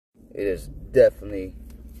It is definitely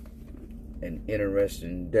an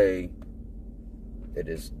interesting day. It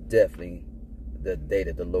is definitely the day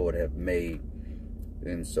that the Lord have made.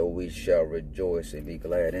 And so we shall rejoice and be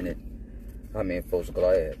glad in it. How many folks are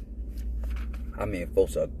glad? How many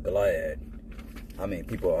folks are glad? How many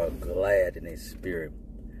people are glad in their spirit?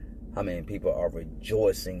 How many people are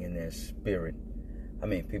rejoicing in their spirit? How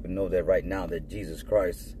many people know that right now that Jesus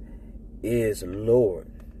Christ is Lord,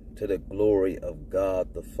 to the glory of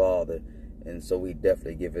God the Father? And so we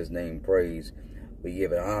definitely give his name praise. We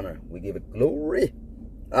give it honor. We give it glory.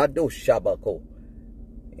 Ado Shabako.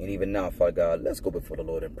 And even now, Father God, let's go before the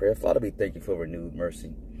Lord in prayer. Father, we thank you for renewed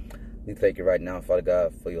mercy. We thank you right now, Father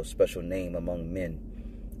God, for your special name among men.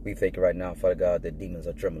 We thank you right now, Father God, that demons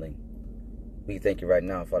are trembling. We thank you right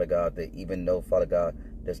now, Father God, that even though, Father God,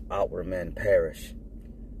 this outward man perish,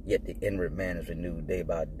 yet the inward man is renewed day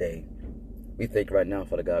by day. We thank you right now,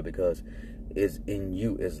 Father God, because in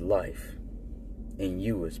you is life. In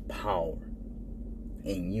you is power.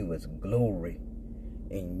 In you is glory.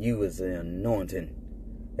 In you is the anointing.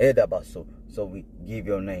 So we give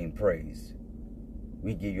your name praise.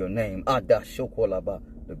 We give your name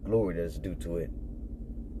the glory that is due to it.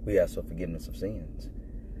 We ask for forgiveness of sins.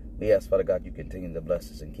 We ask, Father God, you continue to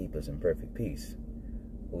bless us and keep us in perfect peace,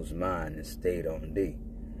 whose mind is stayed on thee.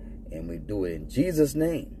 And we do it in Jesus'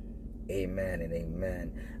 name. Amen and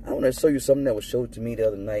amen. I want to show you something that was showed to me the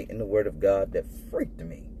other night in the Word of God that freaked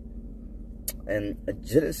me. In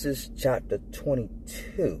Genesis chapter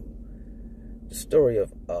 22, the story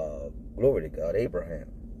of, glory to God, Abraham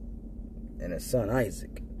and his son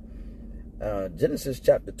Isaac. Genesis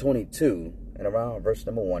chapter 22, and around verse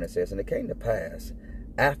number 1, it says, "And it came to pass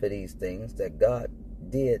after these things that God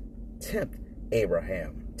did tempt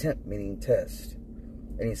Abraham," tempt meaning test.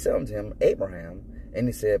 "And he said unto him, Abraham, and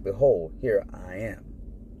he said, Behold, here I am.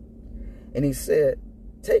 And he said,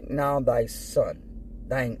 Take now thy son,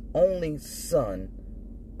 thine only son,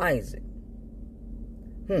 Isaac."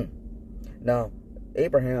 Now,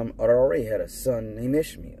 Abraham already had a son named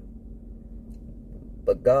Ishmael.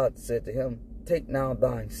 But God said to him, "Take now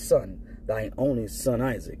thy son, thine only son,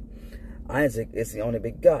 Isaac." Isaac is the only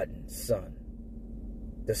begotten son,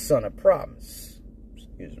 the son of promise.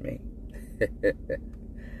 Excuse me.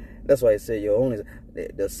 That's why I say you're only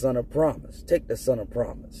the son of promise. Take the son of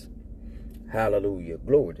promise. Hallelujah.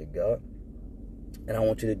 Glory to God. And I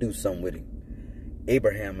want you to do something with him.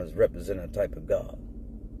 Abraham is representing a type of God.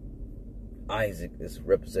 Isaac is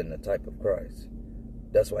representing a type of Christ.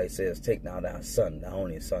 That's why he says, "Take now thy son, thy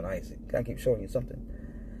only son Isaac." Can I keep showing you something?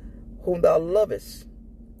 "Whom thou lovest,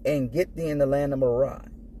 and get thee in the land of Moriah.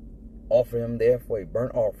 Offer him therefore a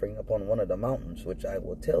burnt offering upon one of the mountains, which I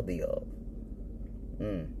will tell thee of."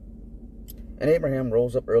 And Abraham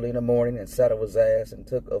rose up early in the morning, and saddled his ass, and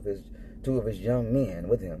took of two of his young men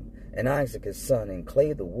with him, and Isaac his son, and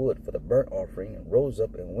clave the wood for the burnt offering, and rose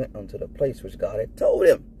up and went unto the place which God had told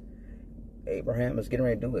him. Abraham is getting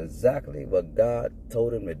ready to do exactly what God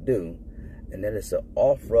told him to do, and that is to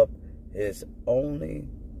offer up his only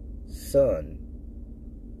son,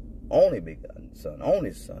 only begotten son,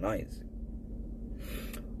 only son, Isaac.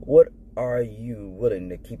 What are you willing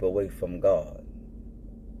to keep away from God?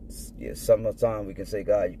 Yeah, sometimes we can say,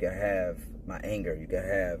 "God, you can have my anger, you can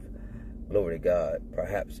have, glory to God,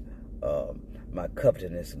 perhaps my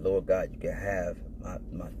covetousness, Lord God, you can have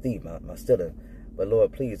my thief, my stealing. But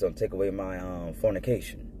Lord, please don't take away my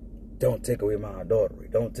fornication. Don't take away my adultery.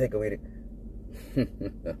 Don't take away the..."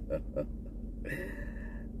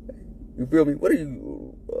 You feel me? What are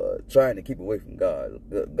you trying to keep away from God?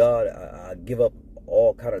 God, I give up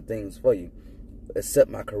all kind of things for you,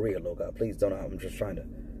 except my career, Lord God. Please don't. I'm just trying to.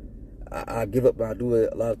 I give up. I do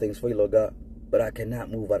a lot of things for you, Lord God, but I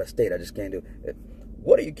cannot move out of state. I just can't do it.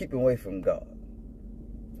 What are you keeping away from God?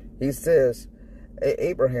 He says,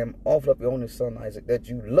 Abraham offered up your only son Isaac that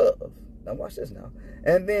you love. Now watch this now.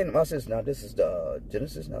 And then, watch this now. This is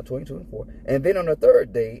Genesis now 22:4. "And then on the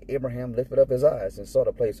third day, Abraham lifted up his eyes and saw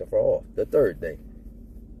the place afar off." The third day.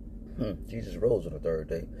 Jesus rose on the third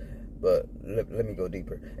day. But let me go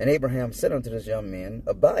deeper. "And Abraham said unto this young man,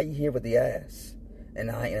 Abide ye here with the ass,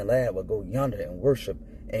 and I and the lad will go yonder and worship,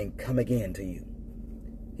 and come again to you."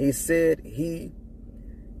 He said he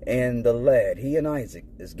and the lad, he and Isaac,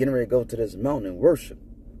 is getting ready to go to this mountain and worship,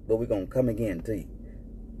 but we're going to come again to you.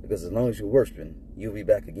 Because as long as you're worshiping, you'll be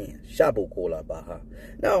back again. Shabu kola baha.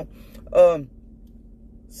 Now,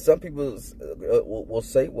 some people will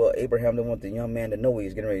say, well, Abraham didn't want the young man to know what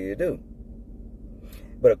he's getting ready to do.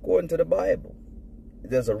 But according to the Bible,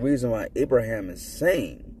 there's a reason why Abraham is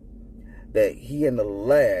saying that he and the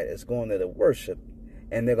lad is going there to worship,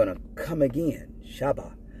 and they're going to come again,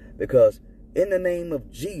 Shabbat, because in the name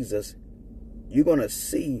of Jesus, you're going to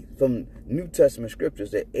see from New Testament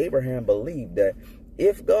scriptures that Abraham believed that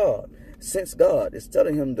if God, since God is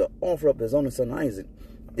telling him to offer up his only son Isaac,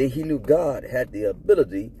 then he knew God had the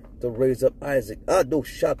ability to raise up Isaac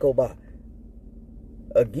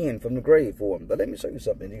again from the grave for him. But let me show you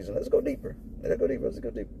something, Jesus. Let's go deeper. Let's go deeper. Let's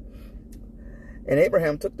go deeper. And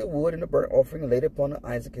Abraham took the wood and the burnt offering and laid it upon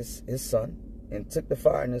Isaac his son, and took the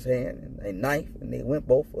fire in his hand and a knife, and they went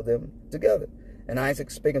both of them together. And Isaac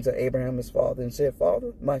spake unto Abraham his father, and said,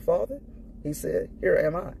 Father, my father? He said, Here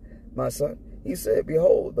am I, my son. He said,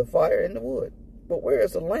 Behold, the fire and the wood, but where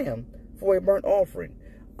is the lamb for a burnt offering?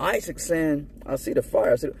 Isaac saying, I see the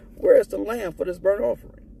fire. I said, where is the lamb for this burnt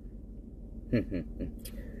offering?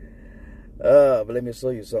 But let me show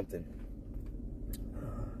you something.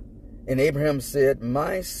 And Abraham said,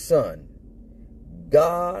 My son,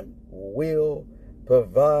 God will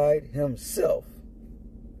provide himself.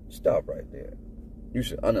 Stop right there. You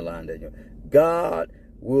should underline that. God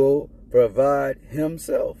will provide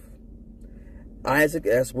himself. Isaac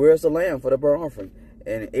asked, Where's the lamb for the burnt offering?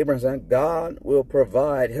 And Abraham said, God will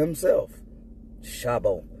provide himself.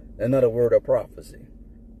 Shabo, another word of prophecy,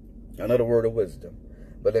 another word of wisdom.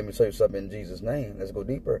 But let me tell you something in Jesus' name. Let's go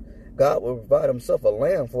deeper. God will provide himself a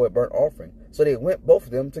lamb for a burnt offering. So they went, both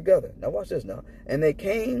of them together. Now watch this now. And they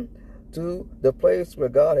came to the place where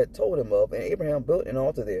God had told him of. And Abraham built an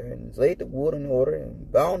altar there, and laid the wood in order,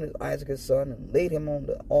 and bound Isaac his son, and laid him on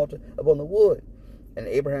the altar upon the wood. And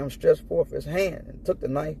Abraham stretched forth his hand, and took the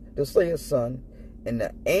knife to slay his son. And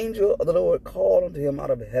the angel of the Lord called unto him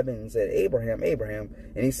out of heaven, and said, Abraham, Abraham.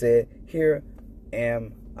 And he said, Here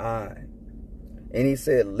am I. And he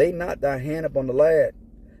said, Lay not thy hand upon the lad,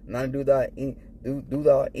 neither do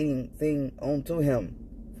thou anything unto him.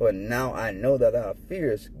 For now I know that thou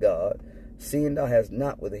fearest God, seeing thou hast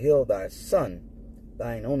not withheld thy son,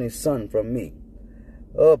 thine only son, from me.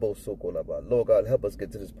 Lord God, help us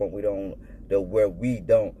get to this point where we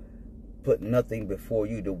don't put nothing before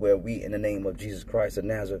you, to where we, in the name of Jesus Christ of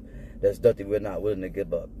Nazareth, that's nothing we're not willing to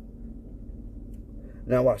give up.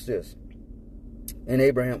 Now watch this. And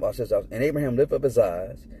Abraham lifted up his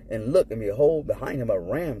eyes, and looked, and behold, behind him a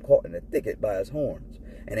ram caught in a thicket by his horns.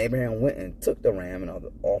 And Abraham went and took the ram, and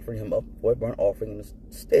offered him up for a burnt offering in the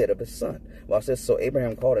stead of his son. Watch this. So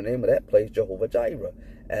Abraham called the name of that place Jehovah Jireh,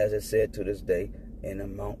 as it said to this day, In the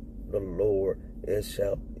mount of the Lord it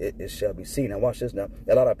shall be seen. Now watch this now.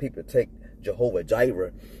 A lot of people take Jehovah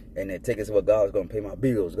Jireh and they take it as, well, God's going to pay my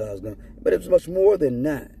bills. But it's much more than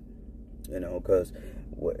that. You know, because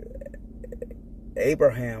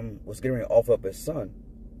Abraham was getting ready to offer up his son,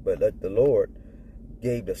 but the Lord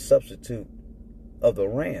gave the substitute of the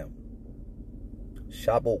ram,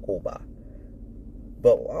 Shabokoba.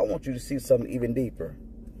 But I want you to see something even deeper.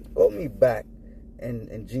 Go me back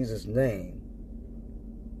in Jesus' name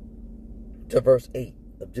to verse 8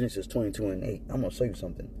 of Genesis 22:8. I'm going to show you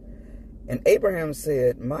something. And Abraham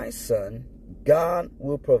said, My son, God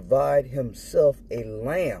will provide himself a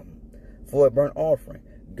lamb for a burnt offering.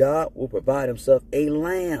 God will provide himself a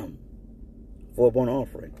lamb for a burnt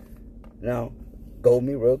offering. Now, go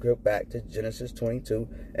me real quick back to Genesis 22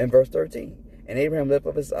 and verse 13. And Abraham lifted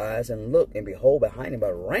up his eyes and looked, and behold, behind him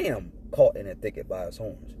a ram caught in a thicket by his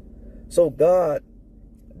horns. So God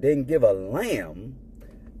didn't give a lamb,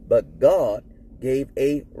 but God gave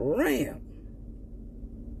a ram.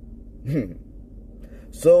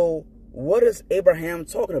 So what is Abraham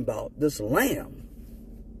talking about? This lamb.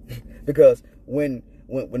 Because when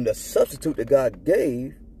the substitute that God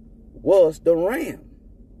gave was the ram.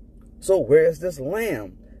 So where is this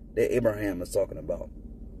lamb that Abraham is talking about?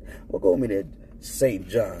 Well, go with me to St.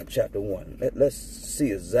 John chapter 1. Let's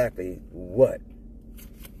see exactly what.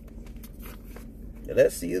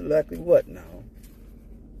 Let's see exactly what now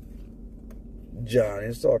John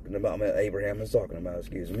is talking about. Abraham is talking about,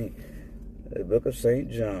 excuse me. The book of St.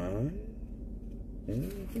 John,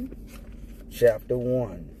 chapter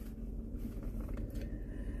 1.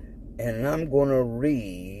 And I'm going to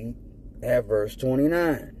read at verse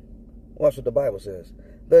 29. Watch what the Bible says.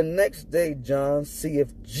 The next day John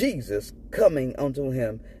seeth Jesus coming unto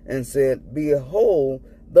him, and said, Behold,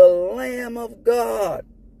 the Lamb of God,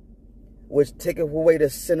 which taketh away the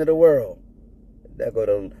sin of the world. There go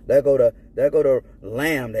the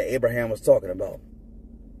lamb that Abraham was talking about.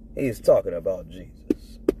 He's talking about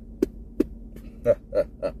Jesus.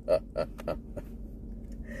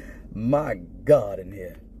 My God in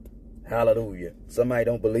here. Hallelujah. Somebody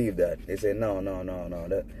don't believe that. They say, no.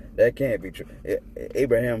 That can't be true.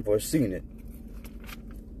 Abraham foreseen it.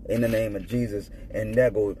 In the name of Jesus. And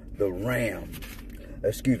there go the ram.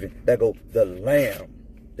 Excuse me. There go the lamb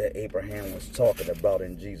that Abraham was talking about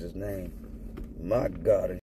in Jesus' name. My God.